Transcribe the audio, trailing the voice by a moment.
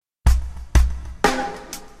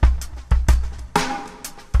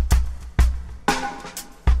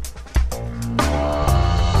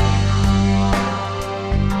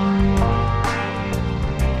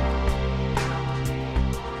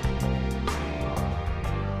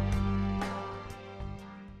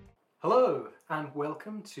Hello, and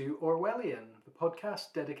welcome to Orwellian, the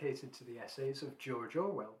podcast dedicated to the essays of George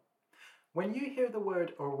Orwell. When you hear the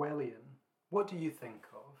word Orwellian, what do you think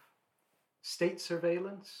of? State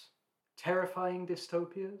surveillance? Terrifying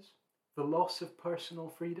dystopias? The loss of personal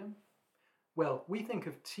freedom? Well, we think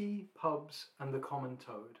of tea, pubs, and the common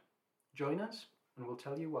toad. Join us, and we'll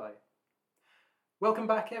tell you why. Welcome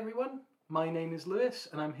back, everyone. My name is Lewis,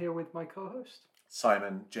 and I'm here with my co-host,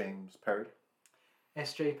 Simon James Perry.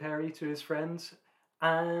 S.J. Perry to his friends,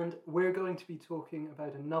 and we're going to be talking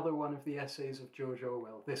about another one of the essays of George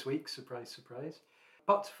Orwell this week, surprise, surprise.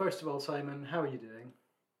 But first of all, Simon, how are you doing?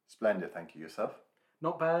 Splendid, thank you. Yourself?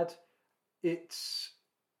 Not bad. It's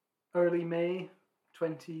early May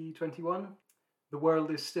 2021. The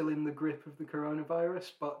world is still in the grip of the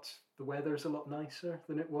coronavirus, but the weather's a lot nicer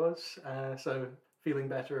than it was, so feeling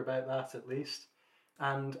better about that at least.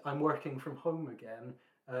 And I'm working from home again,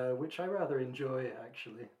 which I rather enjoy,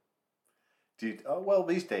 actually. Well,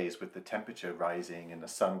 these days with the temperature rising and the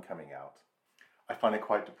sun coming out, I find it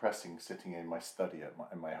quite depressing sitting in my study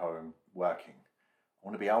in my home working. I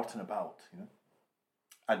want to be out and about,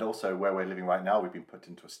 And also where we're living right now, we've been put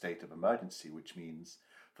into a state of emergency, which means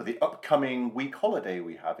for the upcoming week holiday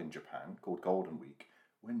we have in Japan, called Golden Week,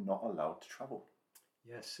 we're not allowed to travel.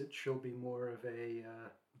 Yes, it shall be more of a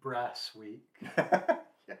brass week. Yeah.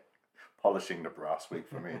 Polishing the brass week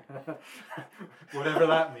for me. Whatever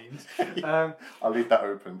that means. I'll leave that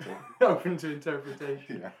open to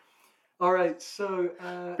interpretation. Yeah. All right, so...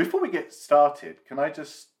 Before we get started, can I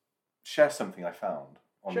just share something I found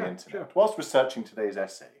on the internet? Sure. Whilst researching today's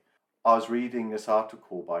essay, I was reading this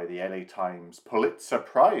article by the LA Times Pulitzer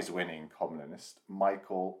Prize-winning columnist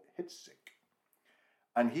Michael Hitzik.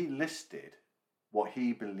 And he listed what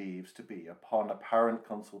he believes to be, upon apparent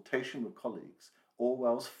consultation with colleagues,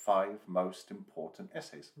 Orwell's 5 most important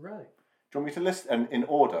essays. Right. Do you want me to list in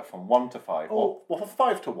order from 1 to 5? Oh. Or from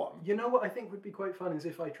 5 to 1? You know what I think would be quite fun is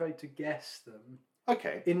if I tried to guess them.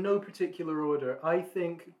 Okay. In no particular order. I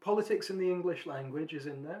think politics in the English language is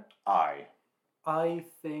in there. I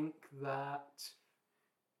think that...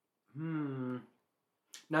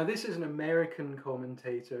 Now, this is an American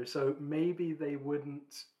commentator, so maybe they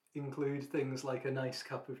wouldn't include things like a nice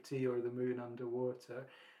cup of tea or the moon underwater.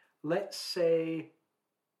 Let's say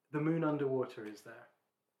the moon underwater is there.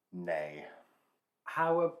 Nay.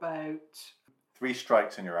 How about... 3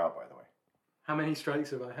 strikes and you're out, by the way. How many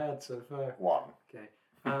strikes have I had so far? 1. Okay.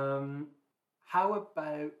 How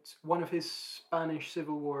about one of his Spanish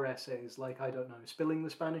Civil War essays, like, I don't know, Spilling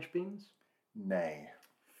the Spanish Beans? Nay.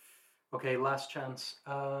 Okay, last chance.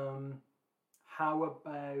 How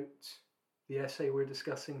about the essay we're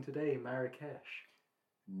discussing today, Marrakesh?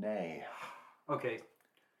 Nay. Okay,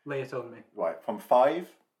 lay it on me. Right, from 5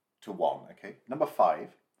 to 1, okay? Number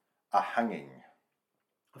 5, A Hanging.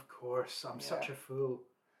 Of course, I'm such a fool.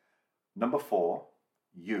 Number 4,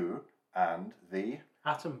 You and the...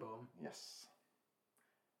 Atom Bomb. Yes.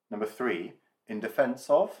 Number 3, In Defense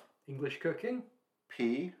of... English Cooking.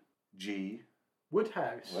 P.G.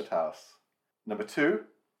 Woodhouse. Number 2,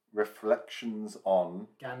 Reflections on...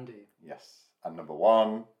 Gandhi. Yes. And number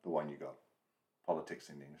 1, the one you got, Politics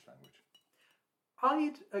in the English Language.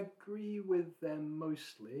 I'd agree with them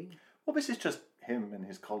mostly. Well, this is just him and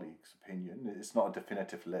his colleagues' opinion. It's not a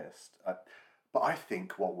definitive list. But I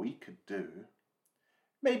think what we could do,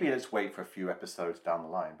 maybe let's wait for a few episodes down the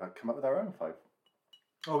line, but come up with our own 5.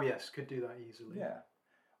 Oh yes, could do that easily. Yeah.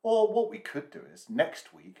 Or what we could do is,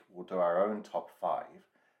 next week, we'll do our own top 5,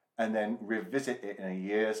 and then revisit it in a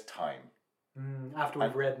year's time. After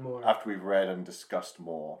we've read more. After we've read and discussed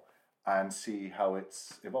more, and see how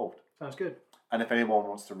it's evolved. Sounds good. And if anyone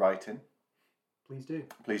wants to write in, Please do.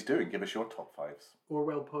 And give us your top 5s.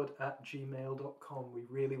 orwellpod@gmail.com. We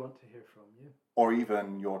really want to hear from you. Or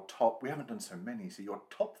even your top, we haven't done so many, so your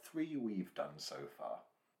top 3 we've done so far.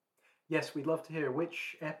 Yes, we'd love to hear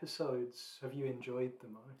which episodes have you enjoyed the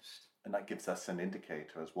most. And that gives us an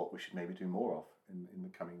indicator as what we should maybe do more of in the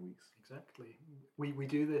coming weeks. Exactly. We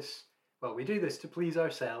do this, well, we do this to please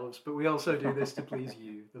ourselves, but we also do this to please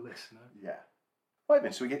you, the listener. Yeah. Right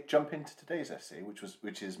then, so we jump into today's essay,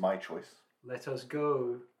 which is my choice. Let us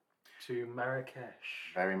go to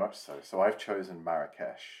Marrakesh. Very much so. So I've chosen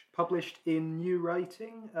Marrakesh. Published in New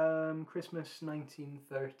Writing, Christmas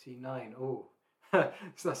 1939. Oh,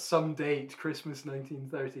 so that's some date, Christmas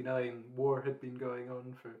 1939. War had been going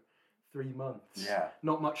on for 3 months. Yeah.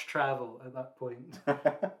 Not much travel at that point.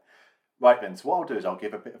 Right then, so what I'll do is I'll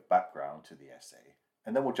give a bit of background to the essay,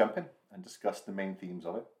 and then we'll jump in and discuss the main themes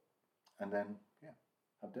of it, and then,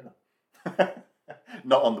 have dinner.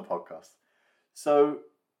 Not on the podcast. So,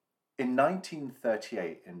 in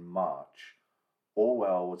 1938, in March,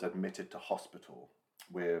 Orwell was admitted to hospital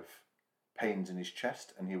with pains in his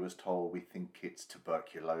chest, and he was told, "We think it's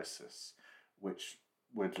tuberculosis," which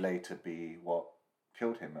would later be what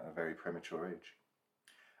killed him at a very premature age.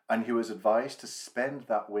 And he was advised to spend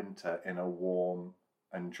that winter in a warm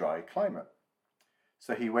and dry climate.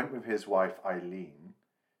 So he went with his wife Eileen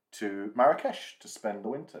to Marrakesh to spend the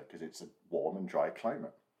winter because it's a warm and dry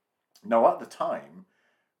climate. Now, at the time,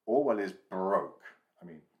 Orwell is broke. I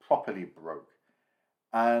mean, properly broke.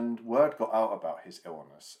 And word got out about his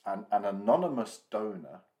illness, and an anonymous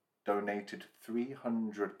donor donated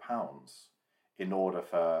 £300 in order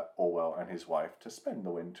for Orwell and his wife to spend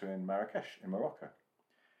the winter in Marrakesh, in Morocco.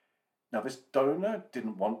 Now, this donor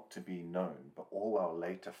didn't want to be known, but Orwell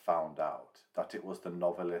later found out that it was the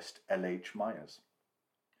novelist L.H. Myers.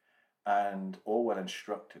 And Orwell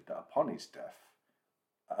instructed that upon his death,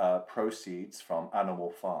 proceeds from Animal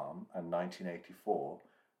Farm and 1984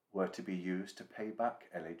 were to be used to pay back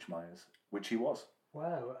L.H. Myers, which he was.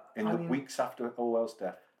 Wow. In the weeks after Orwell's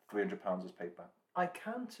death, £300 was paid back. I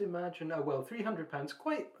can't imagine, £300,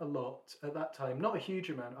 quite a lot at that time, not a huge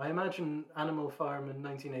amount. I imagine Animal Farm in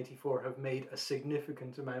 1984 have made a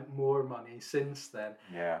significant amount more money since then.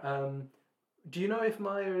 Yeah. Do you know if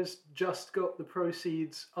Myers just got the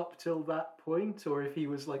proceeds up till that point, or if he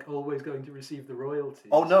was like always going to receive the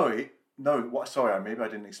royalties? Oh, no. Sorry, maybe I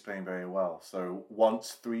didn't explain very well. So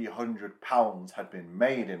once £300 had been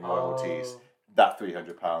made in royalties, that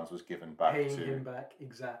 £300 was given back paying him back,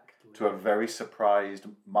 exactly. To a very surprised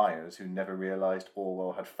Myers, who never realised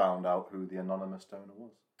Orwell had found out who the anonymous donor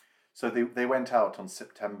was. So they went out on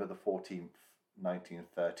September the 14th,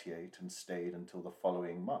 1938, and stayed until the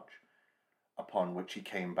following March, upon which he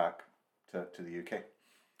came back to the UK.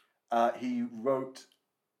 He wrote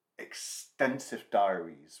extensive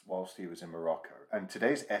diaries whilst he was in Morocco, and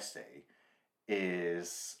today's essay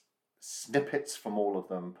is snippets from all of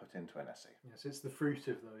them put into an essay. Yes, it's the fruit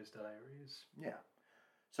of those diaries. Yeah.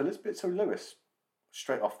 So Lewis,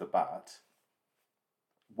 straight off the bat,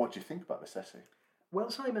 what do you think about this essay? Well,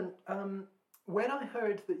 Simon, when I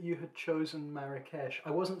heard that you had chosen Marrakesh,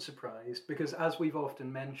 I wasn't surprised because, as we've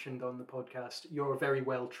often mentioned on the podcast, you're very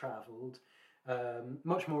well-travelled,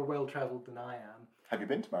 much more well-travelled than I am. Have you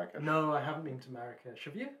been to Marrakesh? No, I haven't been to Marrakesh.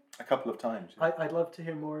 Have you? A couple of times. Yeah. I'd love to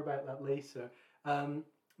hear more about that later.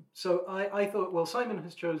 So I thought, well, Simon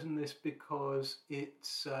has chosen this because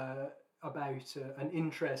it's about an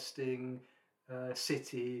interesting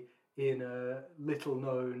city in a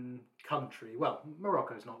little-known country. Well,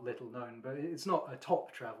 Morocco's not little-known, but it's not a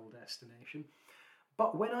top travel destination.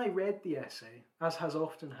 But when I read the essay, as has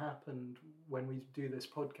often happened when we do this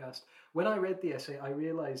podcast, when I read the essay, I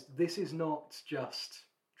realised this is not just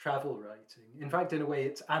travel writing. In fact, in a way,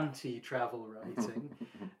 it's anti-travel writing.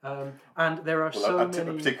 And there are so many...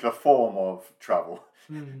 a particular form of travel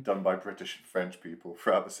done by British and French people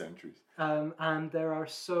throughout the centuries. And there are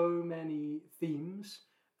so many themes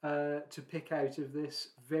to pick out of this,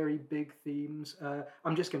 very big themes.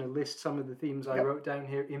 I'm just going to list some of the themes I wrote down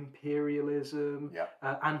here. Imperialism,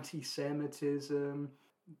 anti-Semitism,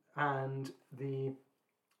 and the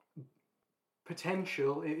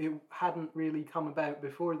potential, it hadn't really come about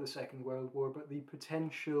before the Second World War, but the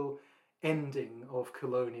potential ending of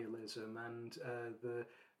colonialism and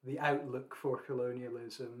the outlook for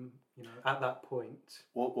colonialism, at that point.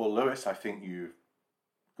 Well, Lewis, I think you've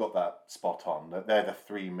got that spot on. They're the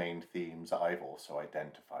three main themes that I've also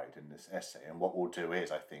identified in this essay. And what we'll do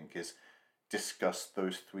is discuss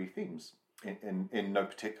those three themes in no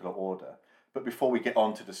particular order. But before we get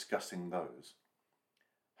on to discussing those,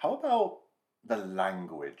 how about the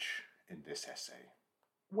language in this essay?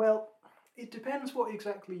 Well, it depends what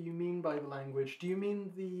exactly you mean by the language. Do you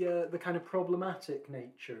mean the kind of problematic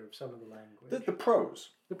nature of some of the language? The prose.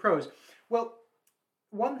 The prose. Well,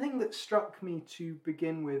 one thing that struck me to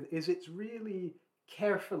begin with is it's really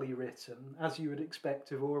carefully written, as you would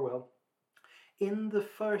expect of Orwell. In the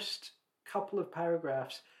first couple of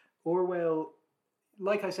paragraphs, Orwell,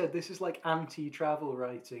 like I said, this is like anti-travel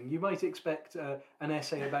writing. You might expect an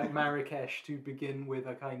essay about Marrakesh to begin with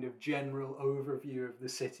a kind of general overview of the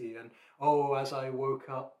city and, as I woke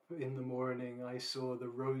up in the morning, I saw the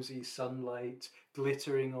rosy sunlight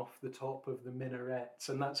glittering off the top of the minarets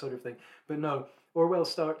and that sort of thing. But no, Orwell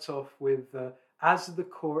starts off with, as the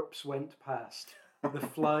corpse went past, the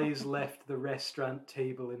flies left the restaurant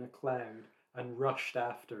table in a cloud and rushed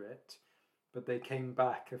after it, but they came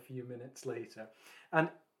back a few minutes later. And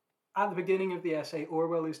at the beginning of the essay,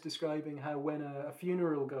 Orwell is describing how when a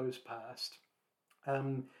funeral goes past,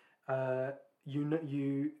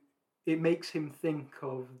 it makes him think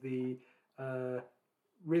of the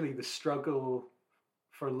struggle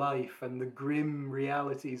for life and the grim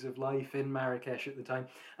realities of life in Marrakesh at the time.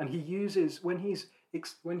 And he uses, when he's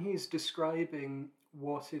describing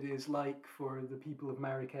what it is like for the people of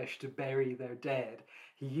Marrakesh to bury their dead,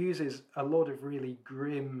 he uses a lot of really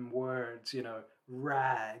grim words,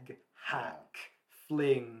 rag, hack,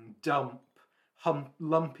 fling, dump,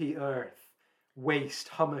 lumpy earth, waste,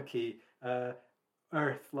 hummocky,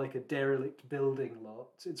 earth like a derelict building lot.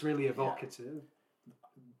 It's really evocative.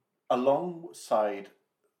 Alongside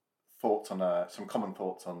thoughts on some common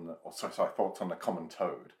thoughts on, thoughts on a common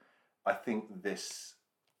toad, I think this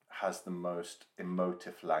has the most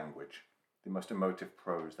emotive language, the most emotive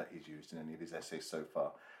prose that he's used in any of his essays so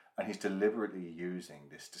far. And he's deliberately using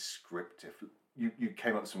this descriptive, you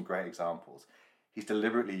came up with some great examples. He's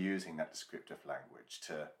deliberately using that descriptive language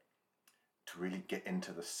to really get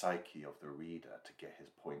into the psyche of the reader to get his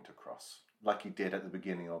point across, like he did at the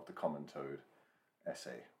beginning of the Common Toad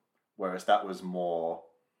essay. Whereas that was more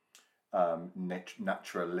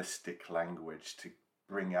naturalistic language to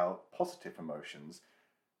bring out positive emotions,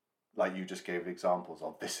 like you just gave examples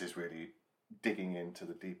of. This is really digging into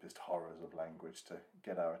the deepest horrors of language to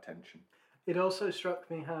get our attention. It also struck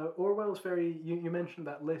me how Orwell's you mentioned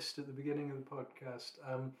that list at the beginning of the podcast.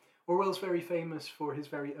 Orwell's very famous for his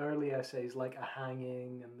very early essays like A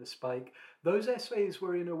Hanging and The Spike. Those essays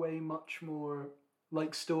were in a way much more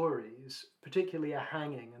like stories, particularly A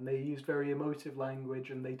Hanging, and they used very emotive language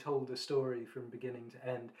and they told a story from beginning to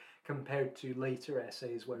end, compared to later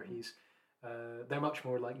essays where they're much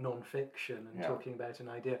more like non-fiction and talking about an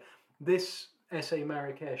idea. This essay,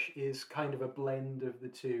 Marrakesh, is kind of a blend of the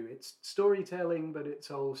two. It's storytelling, but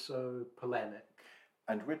it's also polemic.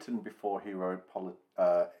 And written before he wrote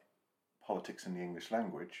Politics in the English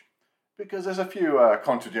Language, because there's a few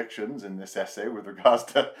contradictions in this essay with regards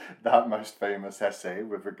to that most famous essay,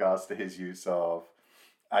 with regards to his use of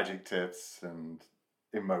adjectives and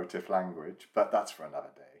emotive language, but that's for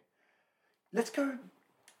another day. Let's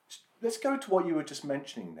go to what you were just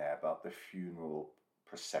mentioning there about the funeral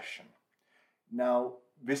procession. Now,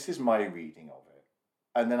 this is my reading of it,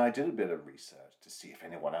 and then I did a bit of research to see if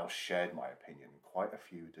anyone else shared my opinion. Quite a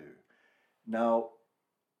few do. Now,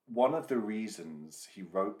 one of the reasons he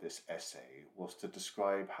wrote this essay was to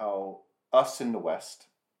describe how us in the West,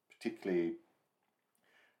 particularly,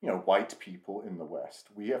 white people in the West,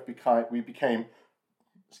 we became,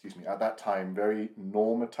 at that time, very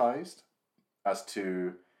normatized as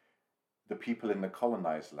to the people in the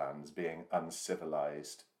colonized lands being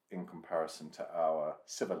uncivilized in comparison to our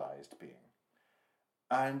civilized being.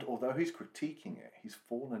 And although he's critiquing it, he's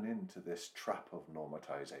fallen into this trap of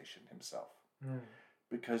normatization himself.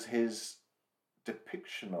 Because his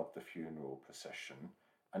depiction of the funeral procession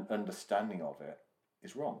and understanding of it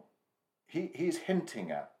is wrong. He's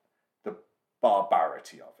hinting at the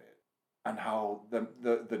barbarity of it and how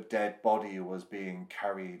the dead body was being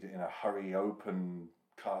carried in a hurry, open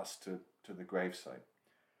cast to the gravesite.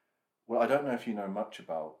 Well, I don't know if you know much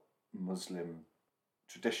about Muslim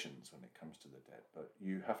traditions when it comes to the dead, but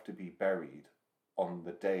you have to be buried on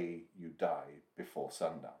the day you die before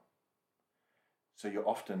sundown. So you're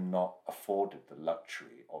often not afforded the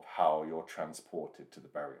luxury of how you're transported to the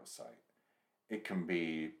burial site. It can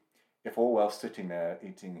be, if Orwell's sitting there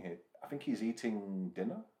eating I think he's eating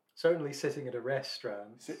dinner? Certainly sitting at a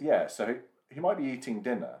restaurant. So he might be eating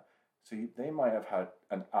dinner. So they might have had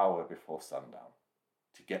an hour before sundown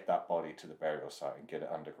to get that body to the burial site and get it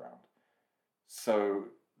underground. So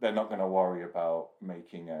they're not going to worry about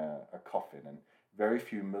making a coffin. And very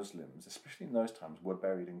few Muslims, especially in those times, were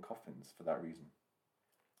buried in coffins for that reason.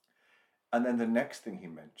 And then the next thing he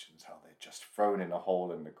mentions, how they're just thrown in a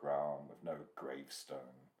hole in the ground with no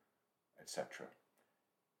gravestone, etc.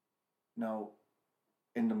 Now,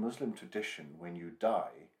 in the Muslim tradition, when you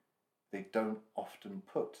die, they don't often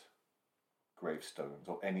put gravestones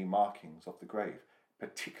or any markings of the grave,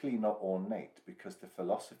 particularly not ornate, because the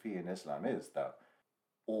philosophy in Islam is that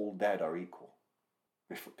all dead are equal.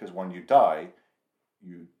 Because when you die,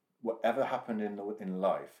 whatever happened in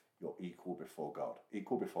life, you're equal before God,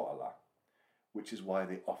 equal before Allah. Which is why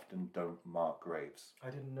they often don't mark graves. I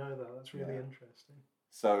didn't know that. That's really interesting.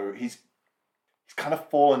 So he's kind of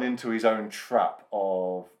fallen into his own trap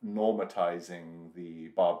of normatizing the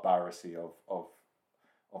barbarity of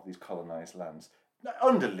these colonized lands.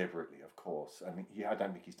 Undeliberately, of course. I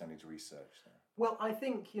don't think he's done his research there. Well, I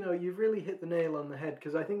think, you've really hit the nail on the head,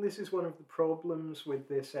 because I think this is one of the problems with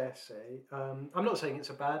this essay. I'm not saying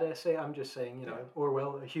it's a bad essay. I'm just saying,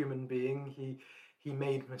 Orwell, a human being, he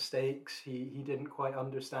made mistakes. He didn't quite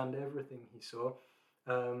understand everything he saw.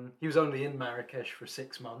 He was only in Marrakesh for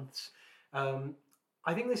 6 months.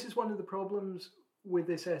 I think this is one of the problems with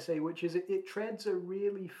this essay, which is it treads a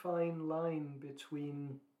really fine line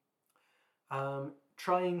between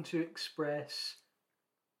trying to express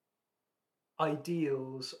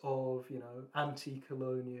ideals of,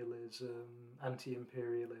 anti-colonialism,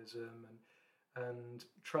 anti-imperialism, and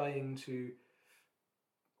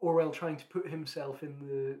Orwell trying to put himself in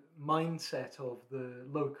the mindset of the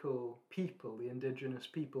local people, the indigenous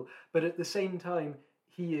people, but at the same time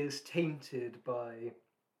he is tainted by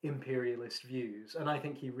imperialist views, and I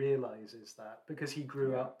think he realizes that because he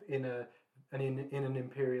grew up in an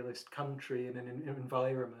imperialist country, in an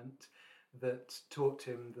environment that taught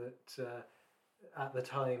him that at the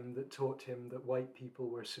time that taught him that white people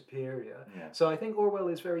were superior. Yeah. So I think Orwell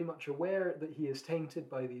is very much aware that he is tainted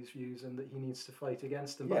by these views and that he needs to fight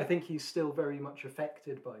against them. But I think he's still very much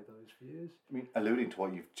affected by those views. I mean, alluding to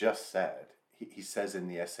what you've just said, he says in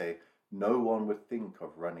the essay, no one would think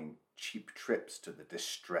of running cheap trips to the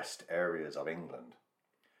distressed areas of England.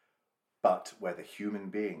 But where the human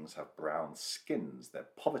beings have brown skins, their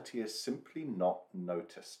poverty is simply not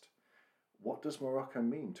noticed. What does Morocco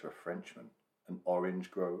mean to a Frenchman? An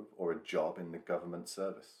orange grove or a job in the government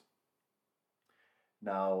service?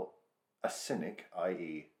 Now, a cynic,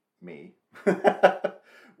 i.e. me,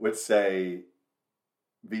 would say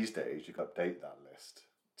these days you could update that list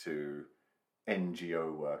to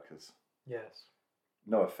NGO workers. Yes.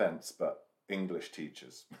 No offence, but English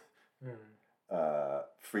teachers,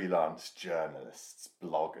 freelance journalists,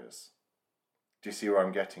 bloggers. Do you see where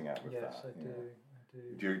I'm getting at with that? Yes, I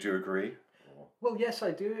do. Do you agree? Well, yes, I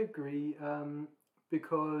do agree,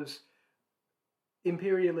 because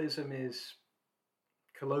colonialism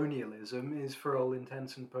is, for all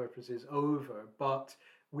intents and purposes, over, but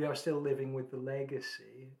we are still living with the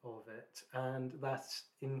legacy of it, and that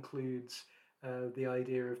includes the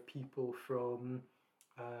idea of people from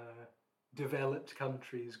developed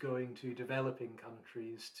countries going to developing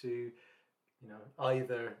countries to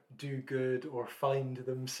either do good or find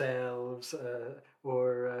themselves,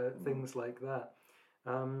 or things like that.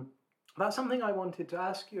 That's something I wanted to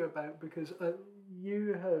ask you about because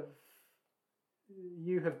you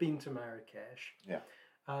have been to Marrakesh. Yeah.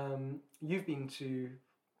 You've been to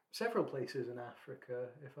several places in Africa,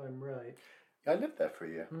 if I'm right. I lived there for a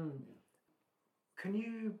year. Can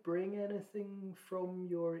you bring anything from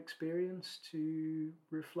your experience to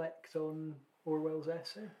reflect on Orwell's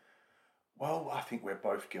essay? Well, I think we're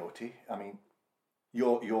both guilty. I mean,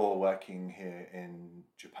 you're working here in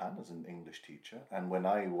Japan as an English teacher, and when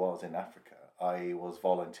I was in Africa, I was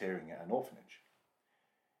volunteering at an orphanage.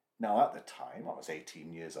 Now, at the time, I was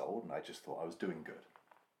 18 years old, and I just thought I was doing good.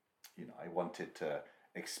 I wanted to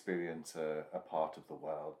experience a part of the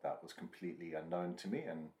world that was completely unknown to me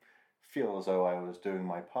and feel as though I was doing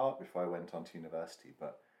my part before I went on to university.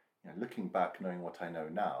 But looking back, knowing what I know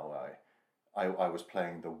now, I was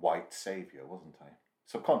playing the white saviour, wasn't I?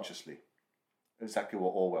 Subconsciously. Exactly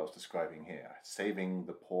what Orwell's describing here, saving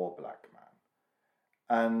the poor black man.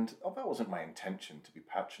 And that wasn't my intention to be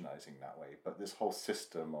patronising that way, but this whole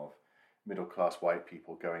system of middle-class white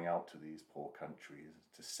people going out to these poor countries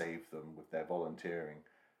to save them with their volunteering.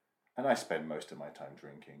 And I spent most of my time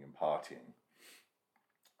drinking and partying.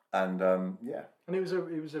 And and it was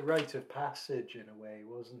a rite of passage in a way,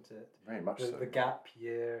 wasn't it? Very much so. The gap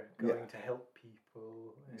year, going to help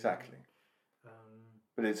people. Exactly.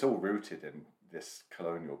 But it's all rooted in this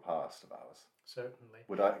colonial past of ours. Certainly.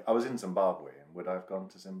 I was in Zimbabwe, and would I have gone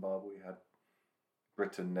to Zimbabwe had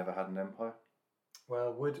Britain never had an empire?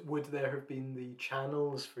 Well, would there have been the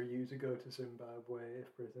channels for you to go to Zimbabwe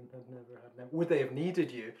if Britain had never had an empire? Would they have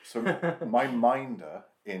needed you? So my minder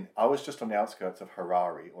I was just on the outskirts of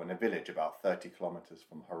Harare, or in a village about 30 kilometres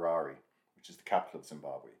from Harare, which is the capital of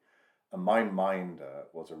Zimbabwe. And my minder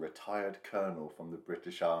was a retired colonel from the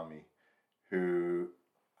British Army who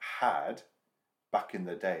had, back in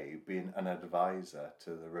the day, been an advisor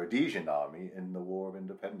to the Rhodesian Army in the War of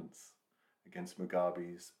Independence against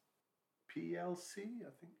Mugabe's PLC,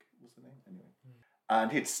 I think was the name. Anyway.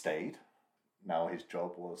 And he'd stayed. Now his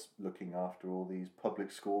job was looking after all these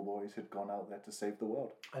public schoolboys who'd gone out there to save the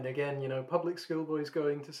world. And again, public schoolboys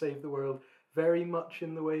going to save the world very much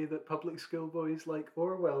in the way that public schoolboys like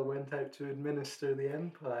Orwell went out to administer the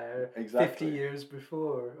empire 50 years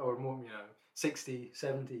before, or more, 60,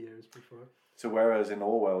 70 years before. So whereas in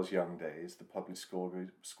Orwell's young days, the public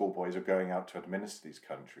schoolboys are going out to administer these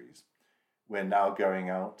countries, we're now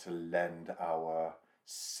going out to lend our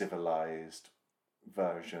civilized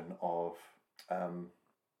version of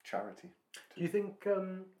charity. Do you think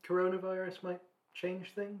coronavirus might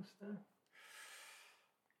change things there?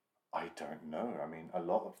 I don't know. I mean, a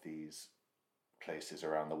lot of these places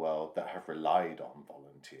around the world that have relied on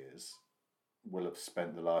volunteers will have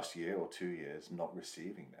spent the last year or 2 years not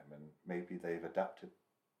receiving them, and maybe they've adapted.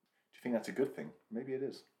 Do you think that's a good thing? Maybe it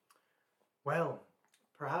is. Well,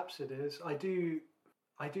 perhaps it is. I do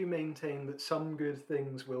maintain that some good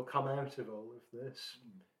things will come out of all of this.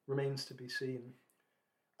 Remains to be seen.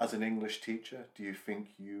 As an English teacher, do you think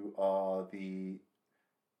you are the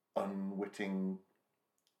unwitting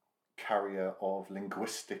carrier of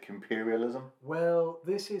linguistic imperialism? Well,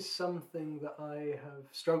 this is something that I have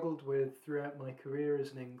struggled with throughout my career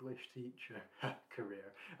as an English teacher.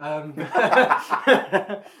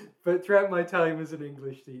 But throughout my time as an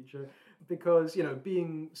English teacher, because,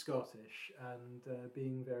 being Scottish and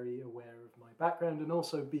being very aware of my background, and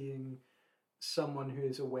also being someone who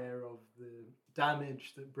is aware of the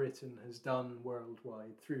damage that Britain has done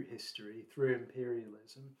worldwide through history, through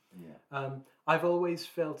imperialism. Yeah. I've always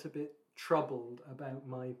felt a bit troubled about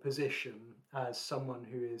my position as someone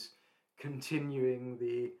who is continuing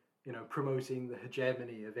the, promoting the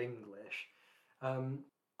hegemony of English.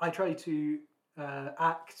 I try to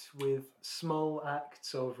act with small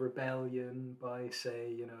acts of rebellion by,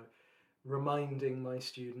 say, reminding my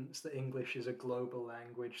students that English is a global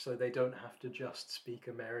language, so they don't have to just speak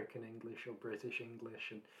American English or British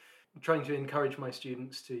English, and trying to encourage my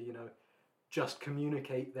students to, just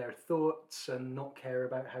communicate their thoughts and not care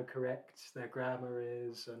about how correct their grammar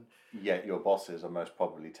is. And yet your bosses are most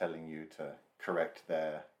probably telling you to correct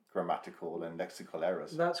their grammatical and lexical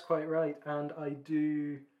errors. That's quite right, and I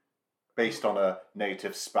do. Based on a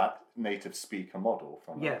native speaker model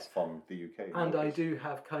from Yes. From the UK. And I do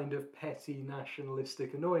have kind of petty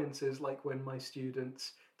nationalistic annoyances, like when my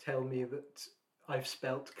students tell me that I've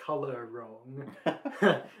spelt colour wrong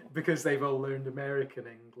because they've all learned American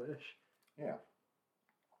English. Yeah.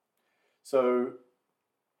 So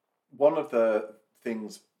one of the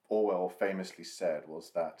things Orwell famously said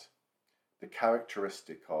was that the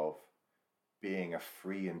characteristic of being a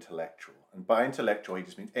free intellectual, and by intellectual he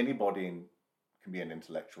just means anybody can be an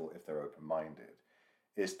intellectual if they're open-minded,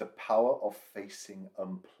 is the power of facing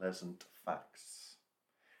unpleasant facts.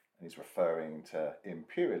 And he's referring to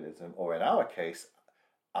imperialism, or in our case,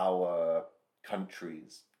 our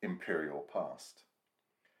country's imperial past.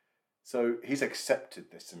 So he's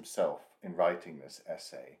accepted this himself in writing this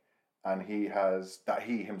essay, and he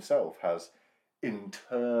himself has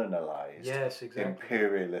internalized Yes, exactly.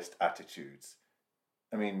 imperialist attitudes.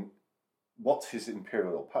 I mean, what's his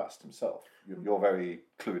imperial past himself? You're very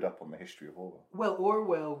clued up on the history of Orwell. Well,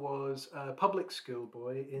 Orwell was a public school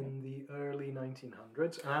boy in the early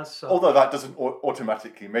 1900s, and as such... Although that doesn't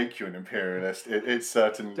automatically make you an imperialist, it's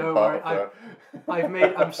certainly Don't part worry, of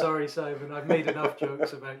the... I'm sorry, Simon, I've made enough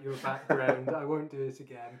jokes about your background. I won't do it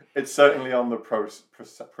again. It's certainly on the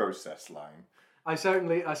process line. I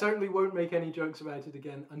certainly won't make any jokes about it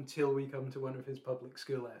again until we come to one of his public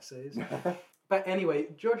school essays. But anyway,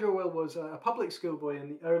 George Orwell was a public school boy in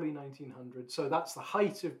the early 1900s, so that's the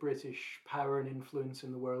height of British power and influence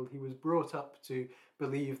in the world. He was brought up to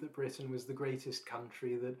believe that Britain was the greatest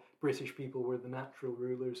country, that British people were the natural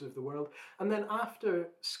rulers of the world. And then after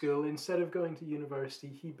school, instead of going to university,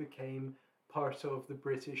 he became part of the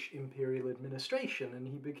British Imperial Administration, and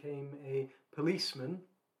he became a policeman.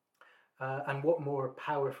 And what more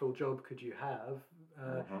powerful job could you have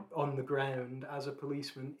on the ground as a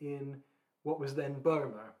policeman in what was then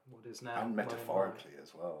Burma, what is now And metaphorically Myanmar.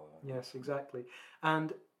 as well. Yes, exactly.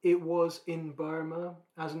 And it was in Burma,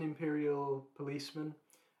 as an imperial policeman,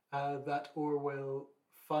 that Orwell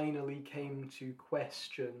finally came to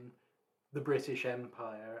question the British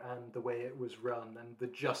Empire and the way it was run and the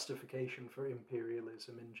justification for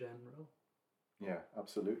imperialism in general. Yeah,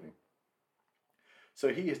 absolutely. So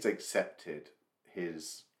he has accepted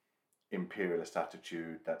his imperialist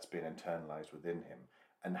attitude that's been internalized within him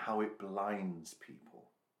and how it blinds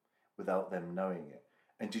people without them knowing it.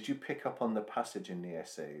 And did you pick up on the passage in the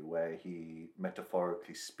essay where he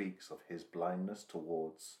metaphorically speaks of his blindness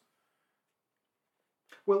towards...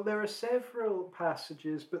 Well, there are several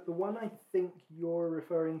passages, but the one I think you're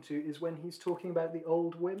referring to is when he's talking about the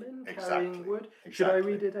old women carrying wood. Exactly. Should I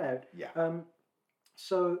read it out? Yeah.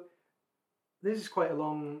 So this is quite a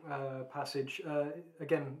long passage,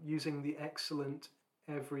 again, using the excellent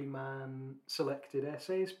Everyman Selected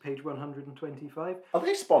Essays, page 125. Are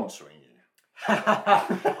they sponsoring you?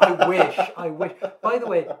 I wish. By the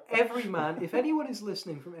way, Everyman, if anyone is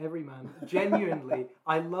listening from Everyman, genuinely,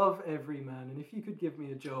 I love Everyman, and if you could give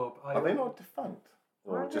me a job... Are they not defunct?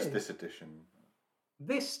 Or Are just they? this edition?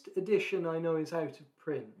 This edition I know is out of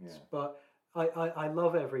print, Yeah. but I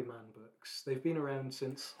love Everyman books. They've been around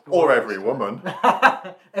since... Or every woman.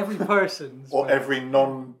 Every person's. Or every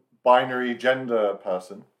non-binary gender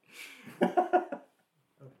person.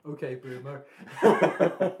 Okay, boomer.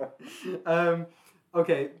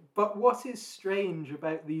 Okay, but what is strange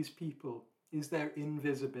about these people is their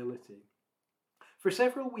invisibility. For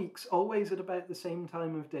several weeks, always at about the same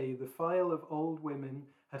time of day, the file of old women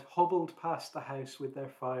had hobbled past the house with their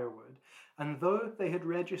firewood, and though they had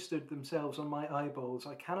registered themselves on my eyeballs,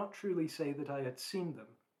 I cannot truly say that I had seen them.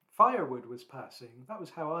 Firewood was passing, that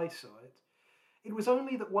was how I saw it. It was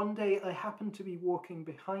only that one day I happened to be walking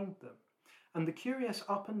behind them, and the curious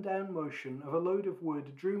up and down motion of a load of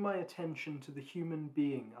wood drew my attention to the human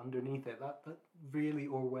being underneath it. That really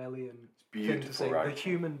Orwellian thing to say, the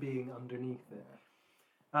human being underneath it.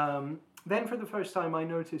 Then for the first time I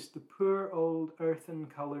noticed the poor old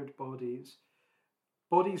earthen-coloured bodies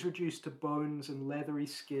reduced to bones and leathery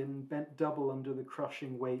skin, bent double under the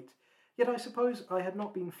crushing weight. Yet I suppose I had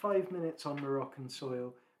not been 5 minutes on Moroccan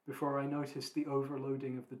soil before I noticed the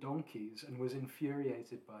overloading of the donkeys and was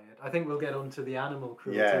infuriated by it. I think we'll get onto the animal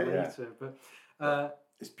cruelty later, but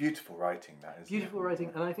it's beautiful writing, that is. Beautiful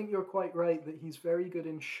writing, and I think you're quite right that he's very good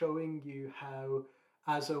in showing you how,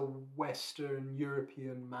 as a Western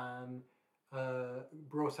European man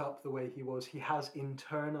brought up the way he was, he has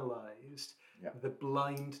internalized the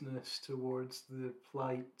blindness towards the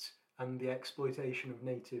plight and the exploitation of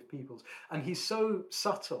native peoples. And he's so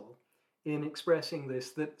subtle in expressing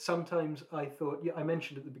this that sometimes I thought, I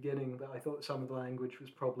mentioned at the beginning that I thought some of the language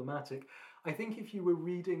was problematic. I think if you were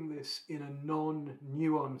reading this in a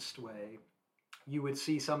non-nuanced way, you would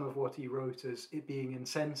see some of what he wrote as it being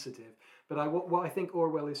insensitive. But what I think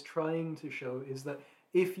Orwell is trying to show is that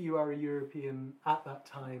if you are a European at that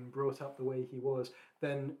time, brought up the way he was,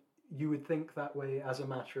 then you would think that way as a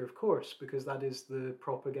matter of course, because that is the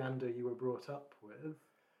propaganda you were brought up with.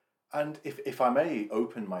 And if I may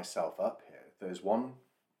open myself up here, there's one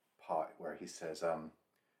part where he says,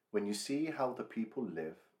 when you see how the people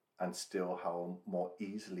live and still how more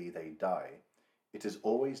easily they die, it is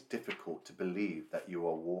always difficult to believe that you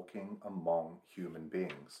are walking among human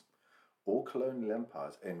beings. All colonial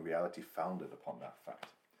empires are in reality founded upon that fact.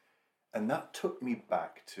 And that took me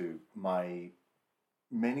back to my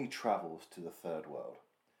many travels to the third world.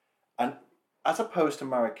 And as opposed to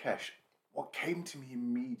Marrakesh, what came to me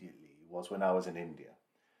immediately was when I was in India.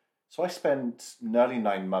 So I spent nearly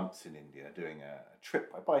 9 months in India doing a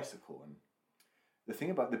trip by bicycle. And the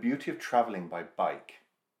thing about the beauty of traveling by bike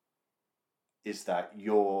is that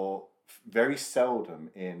you're very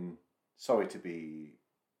seldom in, sorry to be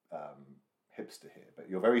hipster here, but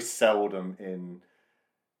you're very seldom in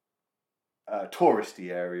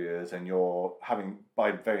touristy areas, and you're having,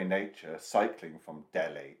 by very nature, cycling from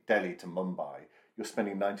Delhi to Mumbai. You're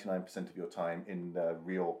spending 99% of your time in the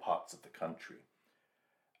real parts of the country.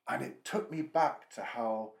 And it took me back to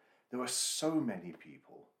how there were so many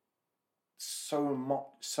people, so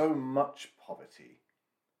much poverty.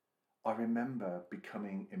 I remember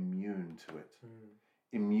becoming immune to it,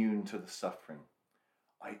 immune to the suffering.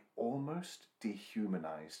 I almost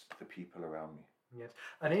dehumanized the people around me. Yes,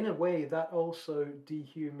 and in a way that also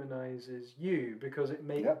dehumanizes you, because it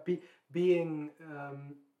makes being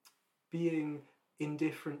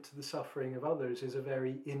indifferent to the suffering of others is a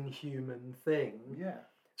very inhuman thing. Yeah.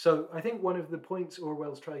 So I think one of the points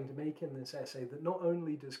Orwell's trying to make in this essay, that not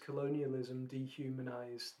only does colonialism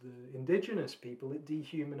dehumanize the indigenous people, it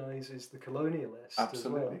dehumanizes the colonialists as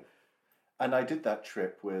well. And I did that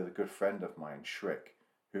trip with a good friend of mine, Shrik,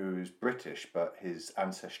 who's British, but his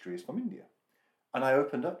ancestry is from India. And I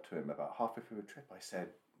opened up to him about halfway through the trip. I said,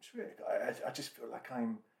 Shrik, I just feel like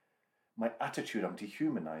I'm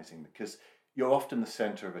dehumanizing, because you're often the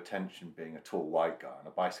center of attention being a tall white guy on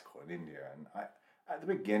a bicycle in India. And at the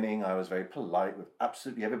beginning, I was very polite with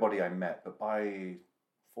absolutely everybody I met. But by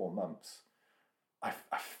 4 months, I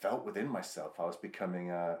felt within myself I was becoming,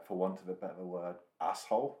 for want of a better word,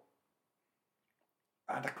 asshole.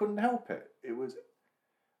 And I couldn't help it.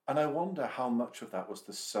 And I wonder how much of that was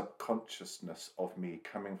the subconsciousness of me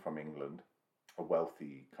coming from England, a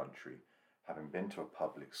wealthy country, having been to a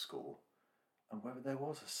public school, and whether there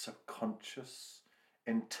was a subconscious,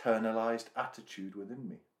 internalized attitude within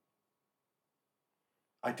me.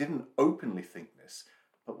 I didn't openly think this,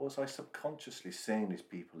 but was I subconsciously seeing these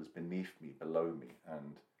people as beneath me, below me,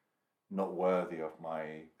 and not worthy of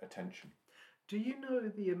my attention? Do you know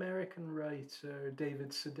the American writer David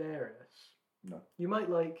Sedaris? No. You might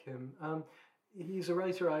like him. He's a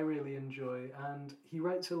writer I really enjoy, and he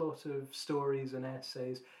writes a lot of stories and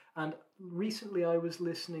essays. And recently I was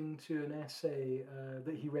listening to an essay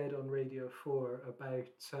that he read on Radio 4 about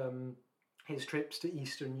his trips to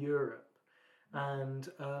Eastern Europe. And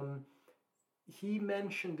he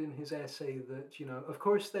mentioned in his essay that, of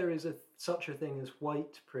course there is such a thing as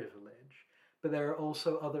white privilege, but there are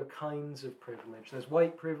also other kinds of privilege. There's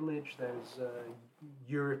white privilege, there's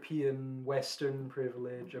European Western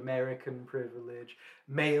privilege, American privilege,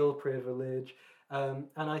 male privilege, and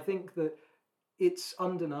I think that it's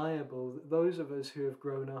undeniable that those of us who have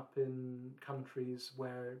grown up in countries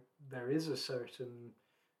where there is a certain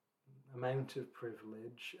amount of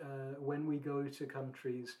privilege, when we go to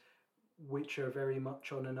countries which are very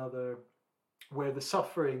much on another, where the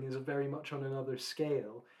suffering is very much on another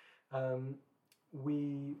scale,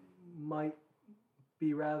 we might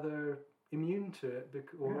be rather immune to it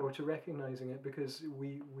or to recognizing it because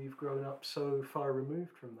we've grown up so far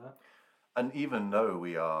removed from that. And even though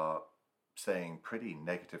we are saying pretty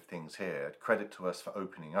negative things here, credit to us for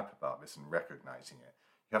opening up about this and recognizing it.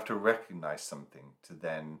 You have to recognize something to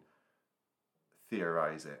then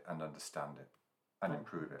theorize it and understand it and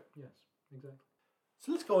improve it. Yes, exactly.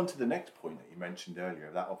 So let's go on to the next point that you mentioned earlier,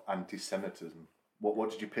 that of anti-Semitism. What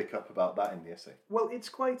did you pick up about that in the essay? Well, it's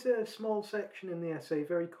quite a small section in the essay,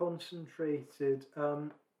 very concentrated.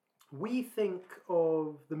 We think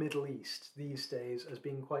of the Middle East these days as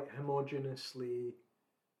being quite homogeneously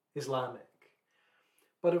Islamic.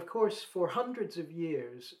 But of course, for hundreds of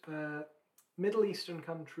years, Middle Eastern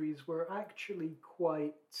countries were actually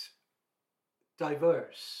quite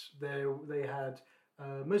diverse. They had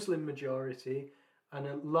a Muslim majority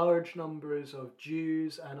and large numbers of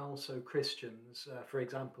Jews and also Christians, for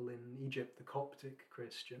example, in Egypt, the Coptic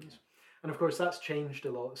Christians. And of course, that's changed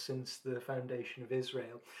a lot since the foundation of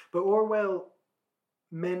Israel. But Orwell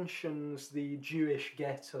mentions the Jewish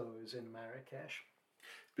ghettos in Marrakesh.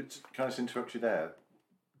 But can I just interrupt you there?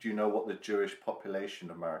 Do you know what the Jewish population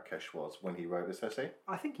of Marrakesh was when he wrote this essay?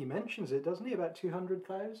 I think he mentions it, doesn't he? About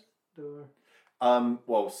 200,000?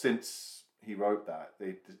 Well, since he wrote that,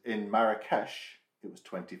 in Marrakesh, it was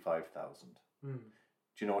 25,000. Mm. Do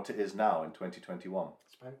you know what it is now in 2021?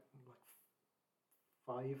 It's about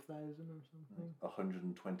 5,000 or something.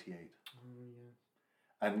 128.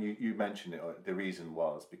 Yeah. And you mentioned it. The reason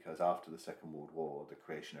was because after the Second World War, the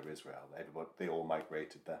creation of Israel, they all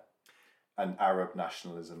migrated there, and Arab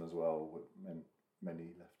nationalism as well.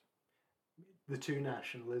 Many left. The two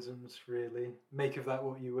nationalisms, really. Make of that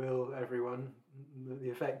what you will, everyone.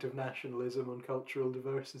 The effect of nationalism on cultural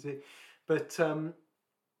diversity. But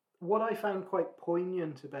what I found quite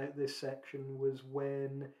poignant about this section was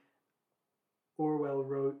when Orwell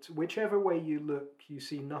wrote, "Whichever way you look, you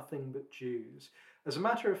see nothing but Jews. As a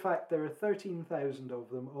matter of fact, there are 13,000 of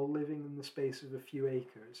them, all living in the space of a few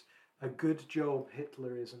acres. A good job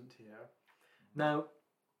Hitler isn't here." Now,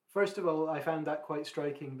 first of all, I found that quite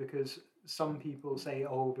striking because some people say,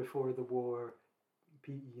 oh, before the war,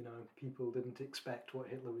 people didn't expect what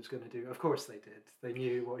Hitler was going to do. Of course they did. They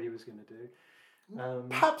knew what he was going to do.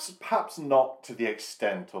 Perhaps not to the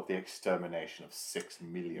extent of the extermination of 6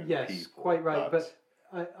 million people. Yes, quite right. But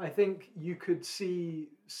I think you could see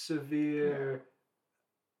severe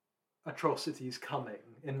atrocities coming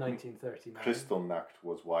in 1939. Kristallnacht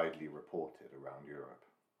was widely reported around Europe.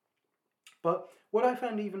 But what I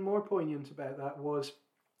found even more poignant about that was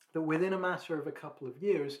that within a matter of a couple of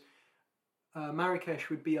years, Marrakesh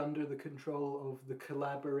would be under the control of the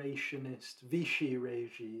collaborationist Vichy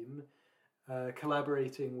regime,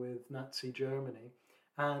 collaborating with Nazi Germany,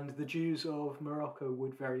 and the Jews of Morocco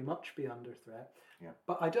would very much be under threat. Yeah.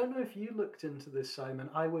 But I don't know if you looked into this, Simon.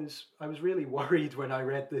 I was really worried when I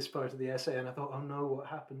read this part of the essay, and I thought, oh no, what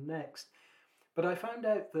happened next? But I found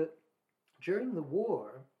out that during the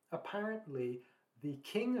war, apparently the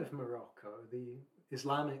king of Morocco, the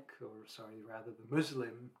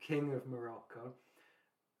Muslim king of Morocco,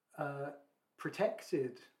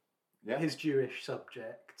 protected his Jewish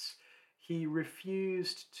subjects. He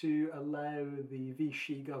refused to allow the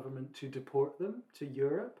Vichy government to deport them to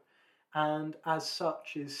Europe, and as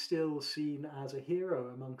such is still seen as a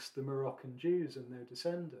hero amongst the Moroccan Jews and their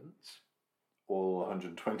descendants. All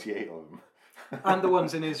 128 of them. And the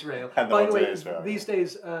ones in Israel. By the way, these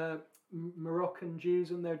days, Moroccan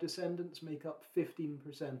Jews and their descendants make up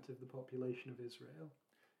 15% of the population of Israel.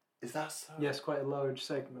 Is that so? Yes, quite a large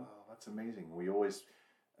segment. Wow, that's amazing. We always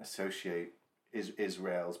associate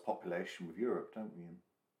Israel's population with Europe, don't we?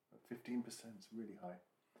 15% is really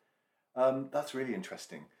high. That's really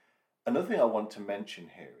interesting. Another thing I want to mention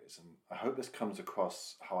here is, and I hope this comes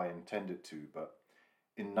across how I intended to, but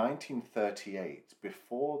in 1938,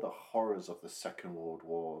 before the horrors of the Second World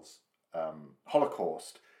War's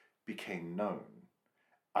Holocaust became known,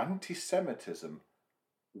 anti-Semitism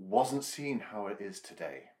wasn't seen how it is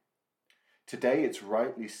today. Today, it's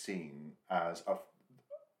rightly seen as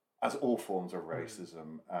all forms of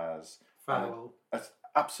racism, as foul, as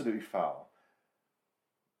absolutely foul.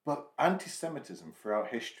 But anti-Semitism throughout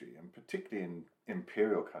history, and particularly in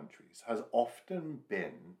imperial countries, has often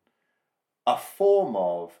been a form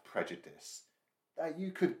of prejudice that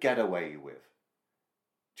you could get away with.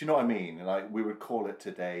 Do you know what I mean? Like, we would call it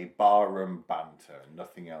today barroom banter and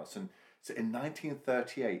nothing else. And so in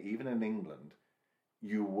 1938, even in England,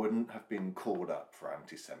 you wouldn't have been called up for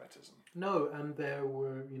anti-Semitism. No, and there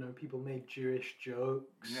were, people made Jewish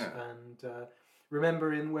jokes. Yeah. And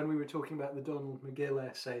remember when we were talking about the Donald McGill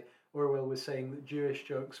essay, Orwell was saying that Jewish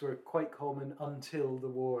jokes were quite common until the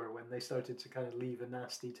war, when they started to kind of leave a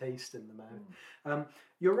nasty taste in the mouth.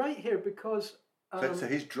 You're right here, because... So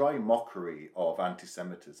his dry mockery of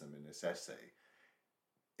anti-Semitism in this essay,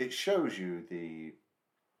 it shows you the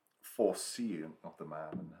foreseeing of the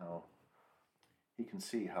man and how he can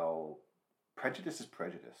see how prejudice is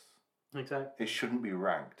prejudice. Exactly. It shouldn't be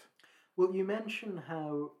ranked. Well, you mention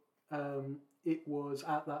how it was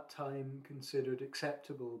at that time considered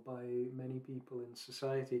acceptable by many people in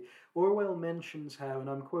society. Orwell mentions how, and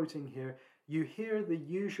I'm quoting here, "You hear the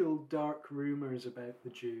usual dark rumours about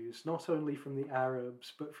the Jews, not only from the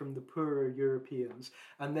Arabs, but from the poorer Europeans."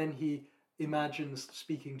 And then he imagines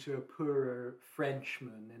speaking to a poorer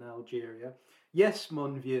Frenchman in Algeria. "Yes,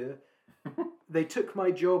 mon vieux, they took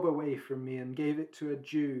my job away from me and gave it to a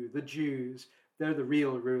Jew. The Jews, they're the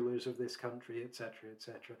real rulers of this country," etc.,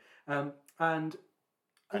 etc. And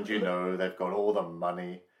they've got all the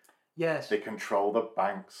money. Yes. They control the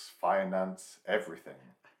banks, finance, everything.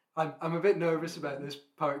 I'm a bit nervous about this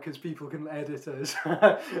part because people can edit us.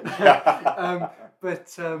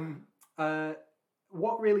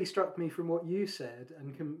 What really struck me from what you said,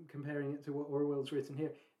 and comparing it to what Orwell's written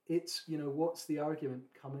here, it's, what's the argument?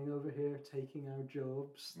 Coming over here, taking our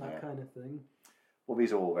jobs, that kind of thing. Well,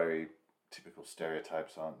 these are all very typical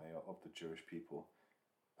stereotypes, aren't they, of the Jewish people?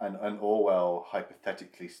 And Orwell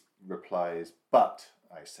hypothetically replies, "But,"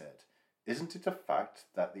 I said, "isn't it a fact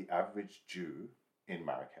that the average Jew in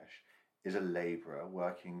Marrakesh is a labourer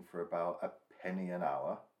working for about a penny an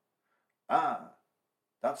hour?" "Ah,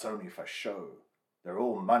 that's only for show. They're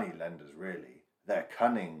all money lenders, really. They're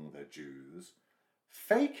cunning, the Jews.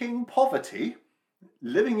 Faking poverty,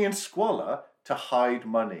 living in squalor to hide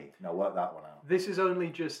money." Now work that one out. This is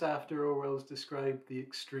only just after Orwell's described the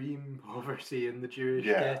extreme poverty in the Jewish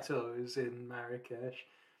ghettos in Marrakesh.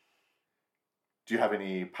 Do you have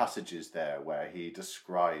any passages there where he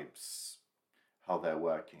describes how they're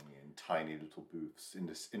working in tiny little booths in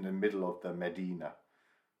the middle of the Medina,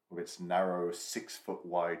 with its narrow 6-foot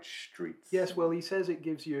wide streets? Yes, well, he says it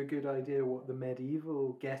gives you a good idea what the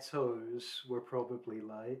medieval ghettos were probably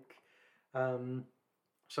like.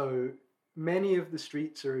 So many of the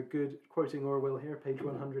streets are a good, quoting Orwell here, page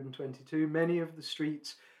 122, "Many of the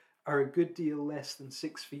streets are a good deal less than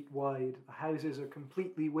 6 feet wide. The houses are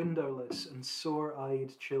completely windowless, and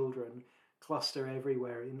sore-eyed children cluster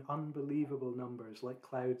everywhere in unbelievable numbers, like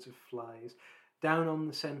clouds of flies. Down on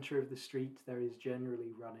the centre of the street there is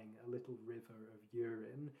generally running a little river of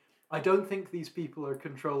urine." I don't think these people are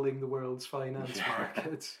controlling the world's finance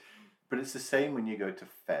markets. But it's the same when you go to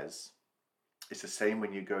Fez. It's the same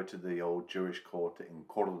when you go to the old Jewish quarter in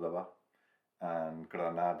Cordoba and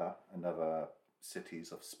Granada and other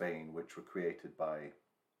cities of Spain, which were created by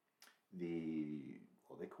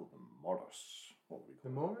they call them Moros. What would we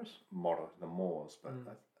call the Moors? The Moors, but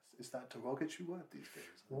is that a derogatory word these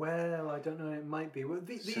days? Well, I don't know. It might be. Well,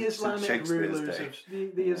 the Islamic rulers of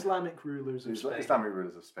the Islamic rulers of Spain. Islamic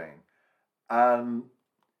rulers of Spain.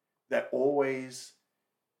 They're always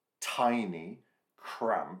tiny,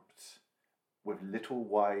 cramped, with little,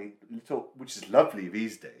 which is lovely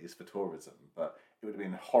these days for tourism, but it would have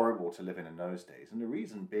been horrible to live in those days. And the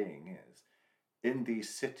reason being is, in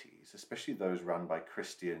these cities, especially those run by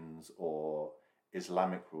Christians or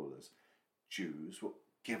Islamic rulers, Jews were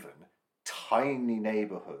given tiny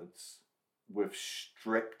neighborhoods with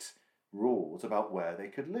strict rules about where they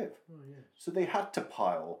could live. Oh, yes. So they had to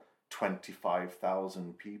pile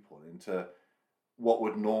 25,000 people into what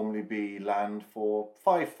would normally be land for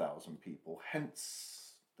 5,000 people,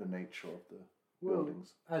 hence the nature of the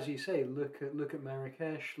buildings. As you say, look at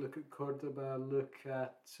Marrakesh, look at Cordoba, look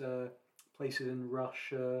at places in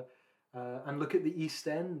Russia, and look at the East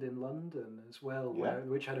End in London as well,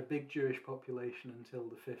 which had a big Jewish population until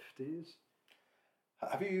the 50s.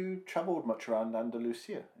 Have you travelled much around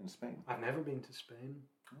Andalusia in Spain? I've never been to Spain.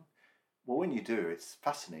 Well, when you do, it's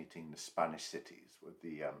fascinating, the Spanish cities with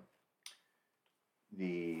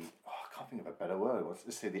I can't think of a better word.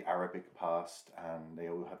 Let's say the Arabic past, and they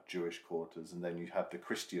all have Jewish quarters, and then you have the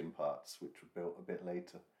Christian parts, which were built a bit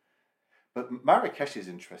later. But Marrakesh is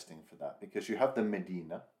interesting for that, because you have the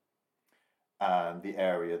Medina and the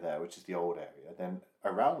area there, which is the old area. Then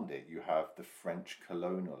around it, you have the French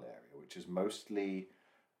colonial area, which is mostly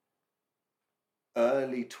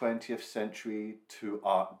early 20th century to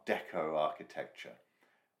Art Deco architecture.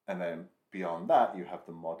 And then beyond that, you have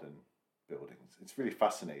the modern buildings. It's really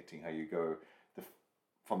fascinating how you go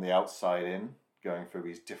from the outside in, going through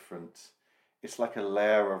these different... It's like a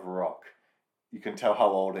layer of rock. You can tell how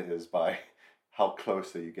old it is by how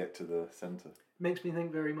closer you get to the centre. Makes me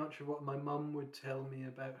think very much of what my mum would tell me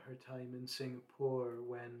about her time in Singapore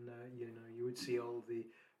when, you would see all the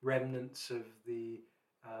remnants of the...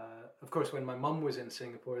 of course, when my mum was in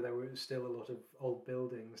Singapore, there was still a lot of old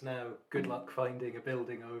buildings. Now, good luck finding a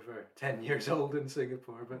building over 10 years old in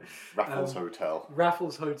Singapore. But Raffles Hotel.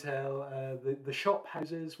 Raffles Hotel, the shop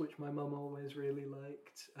houses, which my mum always really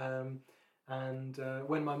liked. And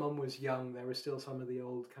when my mum was young, there were still some of the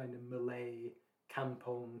old kind of Malay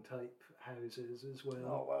kampong type houses as well.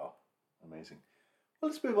 Oh, wow. Amazing.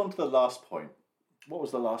 Well, let's move on to the last point. What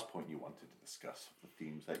was the last point you wanted to discuss, the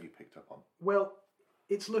themes that you picked up on? Well,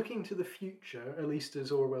 it's looking to the future, at least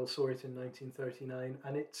as Orwell saw it in 1939,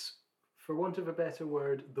 and it's, for want of a better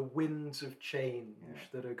word, the winds of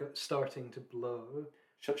change that are starting to blow.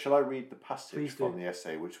 Shall I read the passage from the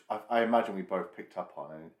essay, which I imagine we both picked up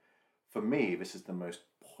on? And for me, this is the most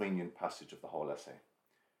poignant passage of the whole essay.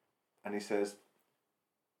 And he says,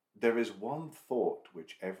 "There is one thought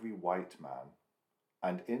which every white man,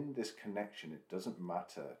 and in this connection it doesn't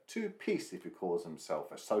matter, to a piece if he calls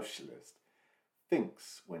himself a socialist,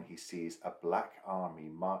 thinks when he sees a black army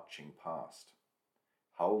marching past.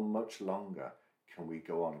 How much longer can we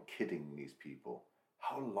go on kidding these people?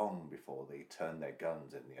 How long before they turn their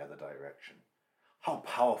guns in the other direction?" How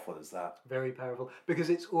powerful is that? Very powerful,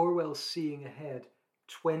 because it's Orwell seeing ahead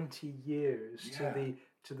 20 years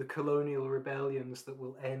to the colonial rebellions that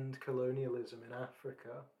will end colonialism in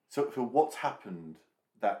Africa. So what's happened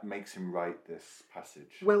that makes him write this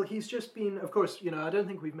passage? Well, he's just been, of course, I don't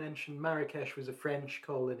think we've mentioned Marrakesh was a French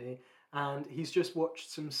colony, and he's just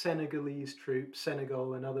watched some Senegalese troops,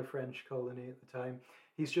 Senegal, another French colony at the time.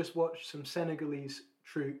 He's just watched some Senegalese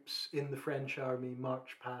troops in the French army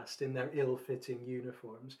march past in their ill-fitting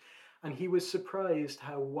uniforms. And he was surprised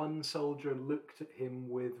how one soldier looked at him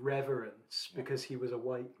with reverence because he was a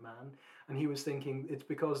white man. And he was thinking, it's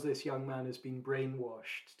because this young man has been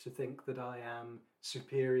brainwashed to think that I am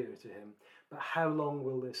superior to him. But how long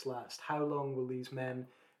will this last? How long will these men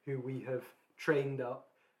who we have trained up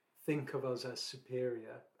think of us as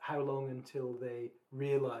superior? How long until they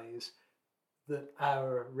realise that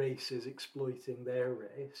our race is exploiting their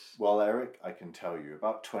race? Well, Eric, I can tell you,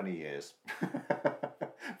 about 20 years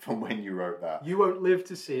from when you wrote that. You won't live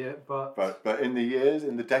to see it, but in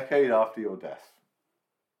the decade after your death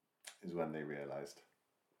is when they realised.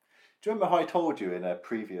 Do you remember how I told you in a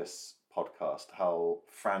previous podcast how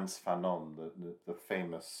Frantz Fanon, the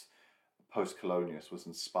famous post-colonialist, was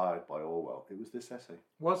inspired by Orwell? It was this essay.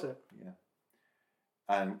 Was it? Yeah.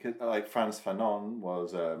 And like Frantz Fanon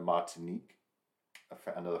was Martinique,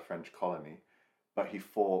 another French colony, but he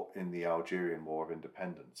fought in the Algerian War of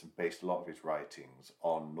Independence and based a lot of his writings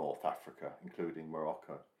on North Africa, including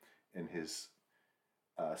Morocco, in his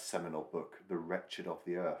seminal book, The Wretched of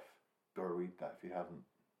the Earth. Go read that if you haven't.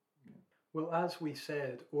 Yeah. Well, as we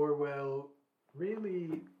said, Orwell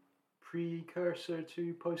really precursor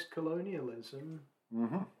to post-colonialism.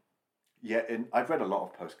 Mm-hmm. Yeah, I've read a lot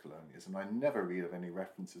of post-colonialism. I never read of any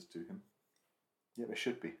references to him. Yeah, there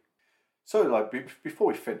should be. So, before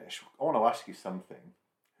we finish, I want to ask you something.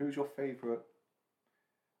 Who's your favourite?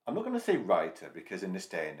 I'm not going to say writer, because in this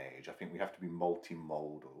day and age, I think we have to be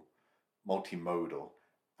multimodal,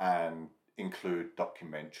 and include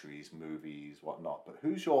documentaries, movies, whatnot. But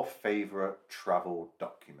who's your favourite travel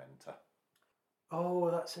documenter?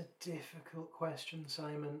 Oh, that's a difficult question,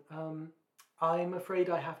 Simon. I'm afraid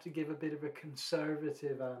I have to give a bit of a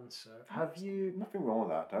conservative answer. Have you... Nothing wrong with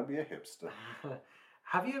that. Don't be a hipster.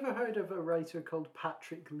 Have you ever heard of a writer called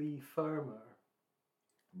Patrick Leigh Fermor?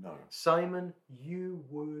 No. Simon, you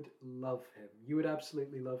would love him. You would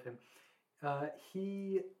absolutely love him.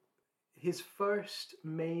 His first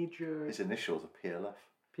major... His initials are PLF.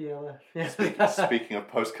 PLF, yeah. Speaking of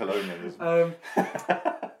post-colonialism.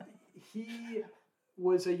 He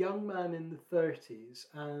was a young man in the 30s,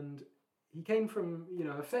 and he came from,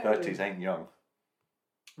 a fairly... 30s ain't young.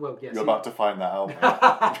 Well, yes. You're about to find that out,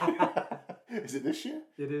 mate. Is it this year?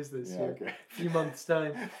 It is this year. Okay. A few months'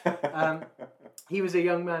 time. He was a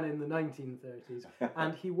young man in the 1930s,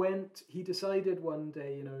 and he decided one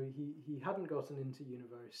day, he hadn't gotten into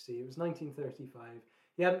university. It was 1935.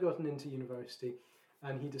 He hadn't gotten into university,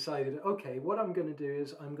 and he decided, okay, what I'm going to do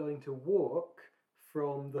is I'm going to walk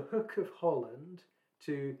from the Hook of Holland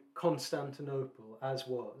to Constantinople, as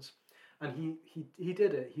was. And he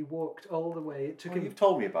did it. He walked all the way. It took him You've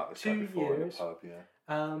told me about this guy 2 before years. in the pub, yeah.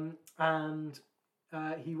 And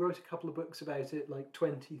he wrote a couple of books about it like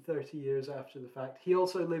 20, 30 years after the fact. He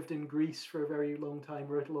also lived in Greece for a very long time,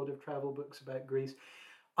 wrote a lot of travel books about Greece.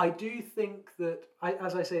 I do think that,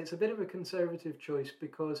 as I say, it's a bit of a conservative choice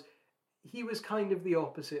because he was kind of the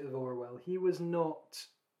opposite of Orwell. He was not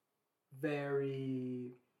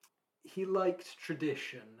very... He liked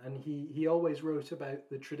tradition, and he always wrote about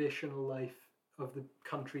the traditional life of the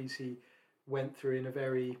countries he went through in a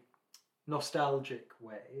very nostalgic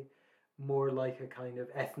way, more like a kind of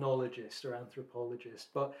ethnologist or anthropologist.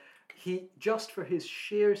 But he, just for his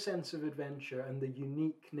sheer sense of adventure and the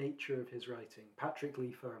unique nature of his writing, Patrick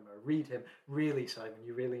Leigh Fermor, read him. Really, Simon,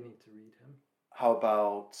 you really need to read him. How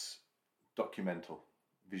about documental,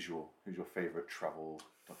 visual? Who's your favourite travel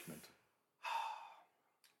documental?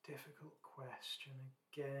 Difficult question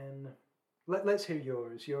again. Let's hear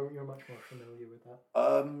yours. You're much more familiar with that.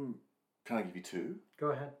 Can I give you two? Go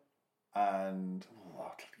ahead. And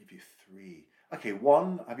I'll give you three. Okay,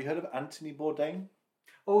 one. Have you heard of Anthony Bourdain?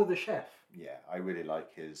 Oh, the chef. Yeah, I really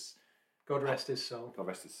like his. God rest his soul. God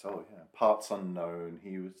rest his soul. Yeah, Parts Unknown.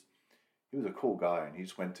 He was a cool guy, and he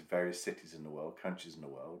just went to various cities in the world, countries in the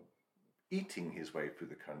world, eating his way through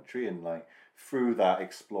the country, and like through that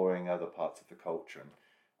exploring other parts of the culture. And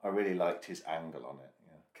I really liked his angle on it.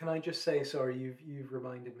 Yeah. Can I just say, sorry, you've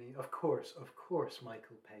reminded me. Of course,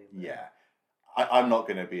 Michael Palin. Yeah, I'm not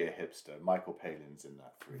going to be a hipster. Michael Palin's in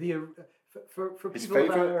that three. For his people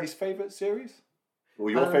that are, his favorite series, or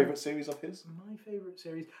your favorite series of his? My favorite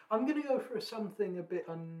series. I'm going to go for something a bit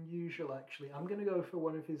unusual. Actually, I'm going to go for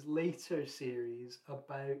one of his later series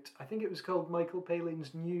about. I think it was called Michael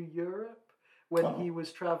Palin's New Europe. When he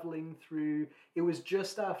was travelling through, it was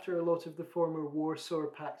just after a lot of the former Warsaw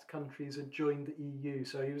Pact countries had joined the EU.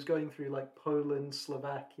 So he was going through like Poland,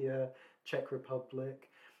 Slovakia, Czech Republic,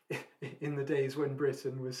 in the days when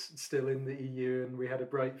Britain was still in the EU and we had a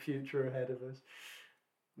bright future ahead of us.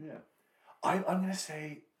 Yeah. I'm going to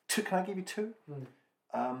say two. Can I give you two?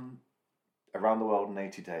 Mm. Around the World in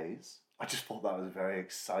 80 Days. I just thought that was very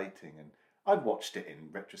exciting. And I'd watched it in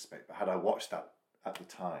retrospect, but had I watched that at the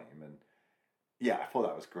time, and yeah, I thought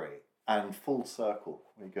that was great. And Full Circle,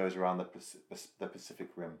 where he goes around the Pacific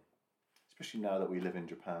Rim, especially now that we live in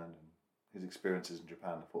Japan, and his experiences in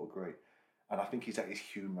Japan I thought were great. And I think he's at his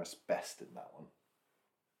humorous best in that one.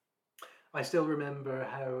 I still remember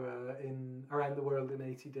how in Around the World in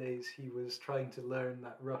 80 Days he was trying to learn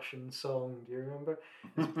that Russian song. Do you remember?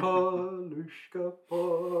 It's Palushka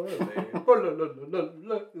Pole.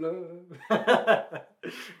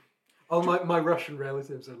 Oh, my Russian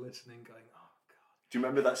relatives are listening going, oh, God. Do you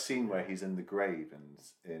remember that scene where he's in the grave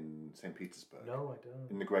in St. Petersburg? No, I don't.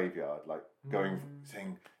 In the graveyard, like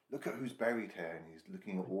saying, look at who's buried here, and he's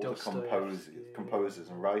looking at all the composers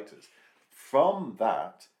and writers. From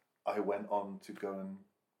that, I went on to go and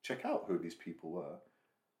check out who these people were,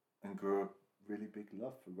 and grew a really big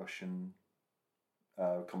love for Russian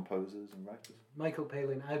composers and writers. Michael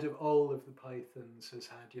Palin, out of all of the Pythons, has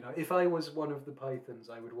had, if I was one of the Pythons,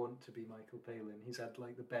 I would want to be Michael Palin. He's had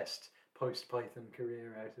like the best post-Python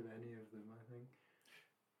career out of any of them, I think.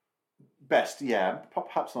 Best, yeah.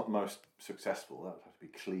 Perhaps not most successful. That would have to be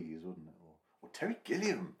Cleese, wouldn't it? Or Terry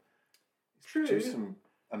Gilliam. True. Produced some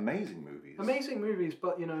amazing movies. Amazing movies,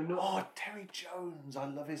 but not. Oh, Terry Jones! I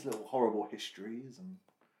love his little horrible histories, and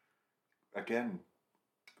again,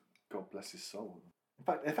 God bless his soul.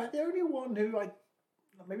 In fact, the only one who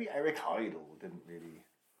maybe Eric Idle didn't really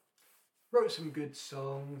wrote some good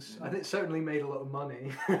songs. I think certainly made a lot of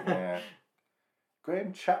money. Yeah.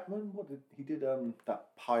 Graham Chapman, he did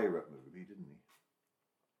that pirate movie, didn't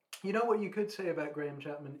he? You know what you could say about Graham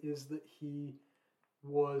Chapman is that he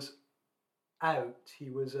was out. He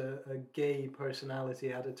was a gay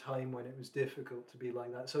personality at a time when it was difficult to be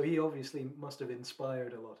like that. So he obviously must have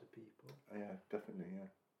inspired a lot of people. Yeah, definitely, yeah.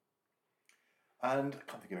 And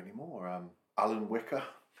I can't think of any more. Alan Wicker.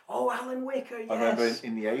 Oh, Alan Wicker, yes. I remember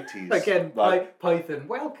in the 80s. Again, Python,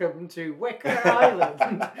 welcome to Wicker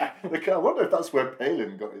Island. I wonder if that's where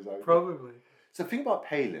Palin got his idea. Probably. So the thing about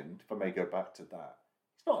Palin, if I may go back to that,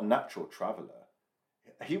 he's not a natural traveller.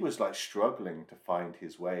 He was like struggling to find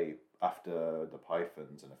his way after the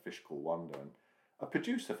Pythons and A Fish Called Wanda. And a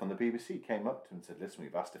producer from the BBC came up to him and said, listen,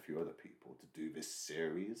 we've asked a few other people to do this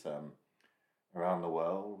series around the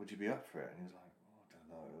world. Would you be up for it? And he was like, I don't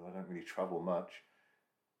know. I don't really travel much.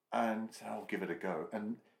 And so I'll give it a go.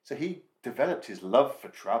 And so he developed his love for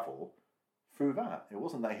travel through that. It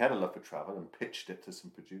wasn't that he had a love for travel and pitched it to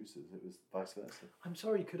some producers. It was vice versa. I'm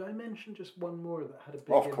sorry, could I mention just one more that had a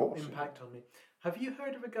big Of course, impact on me? Have you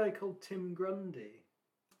heard of a guy called Tim Grundy?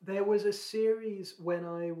 There was a series when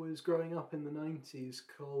I was growing up in the 90s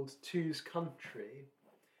called Two's Country.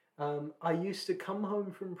 I used to come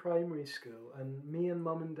home from primary school and me and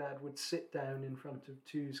mum and dad would sit down in front of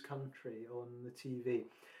Two's Country on the TV.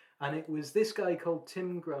 And it was this guy called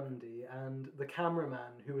Tim Grundy and the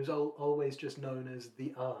cameraman who was always just known as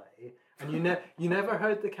the Eye. And you never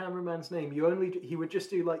heard the cameraman's name. He would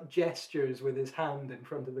just do like gestures with his hand in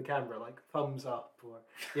front of the camera, like thumbs up or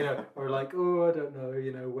or like, oh, I don't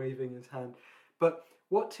know, waving his hand. But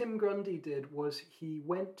what Tim Grundy did was he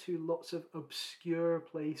went to lots of obscure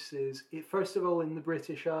places, first of all in the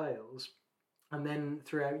British Isles, and then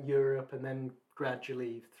throughout Europe, and then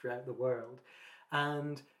gradually throughout the world.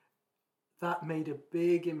 And that made a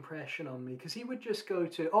big impression on me because he would just go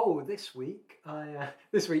to, this week I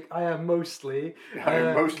am mostly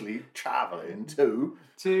travelling to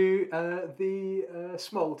the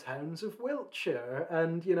small towns of Wiltshire,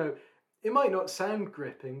 and it might not sound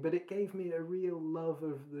gripping, but it gave me a real love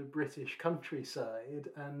of the British countryside,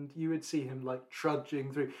 and you would see him like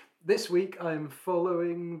trudging through. This week I'm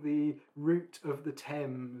following the route of the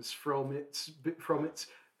Thames from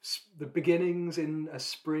the beginnings in a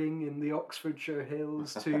spring in the Oxfordshire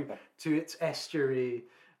hills to its estuary,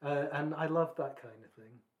 and I love that kind of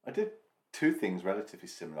thing. I did two things relatively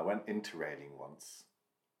similar. I went interrailing once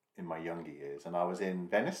in my younger years, and I was in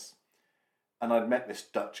Venice. And I'd met this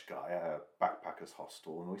Dutch guy at a backpackers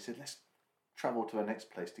hostel, and we said, let's travel to the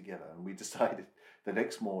next place together. And we decided the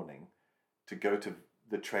next morning to go to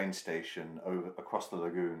the train station across the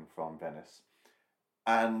lagoon from Venice.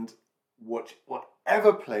 And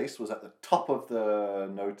whatever place was at the top of the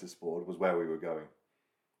notice board was where we were going.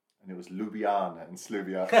 And it was Ljubljana in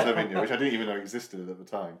Slovenia, which I didn't even know existed at the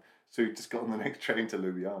time. So we just got on the next train to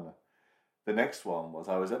Ljubljana. The next one was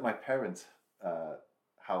I was at my parents'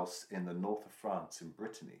 house in the north of France in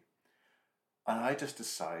Brittany, and I just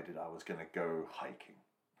decided I was going to go hiking.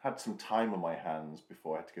 Had some time on my hands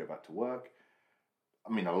before I had to go back to work.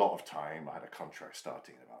 I mean, a lot of time. I had a contract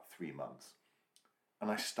starting in about 3 months,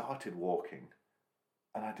 and I started walking,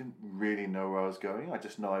 and I didn't really know where I was going. I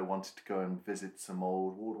just know I wanted to go and visit some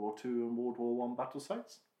old World War II and World War I battle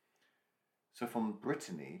sites. So from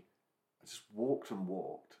Brittany, I just walked and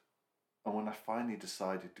walked, and when I finally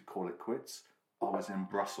decided to call it quits, I was in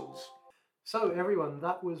Brussels. So everyone,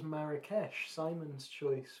 that was Marrakesh, Simon's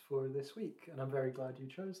choice for this week, and I'm very glad you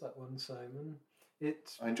chose that one, Simon. I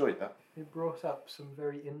enjoyed that. It brought up some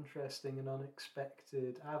very interesting and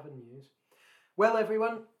unexpected avenues. Well,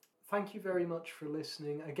 everyone, thank you very much for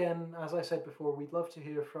listening. Again, as I said before, we'd love to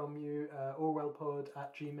hear from you.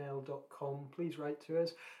 orwellpod@gmail.com. Please write to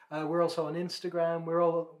us. We're also on Instagram. We're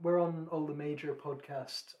on all the major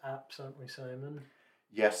podcast apps, aren't we, Simon?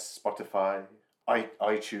 Yes, Spotify,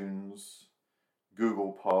 iTunes,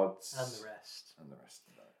 Google Pods. And the rest.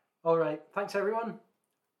 No. All right. Thanks, everyone.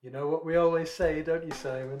 You know what we always say, don't you,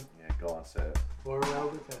 Simon? Yeah, go on, say it. Orwell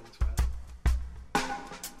the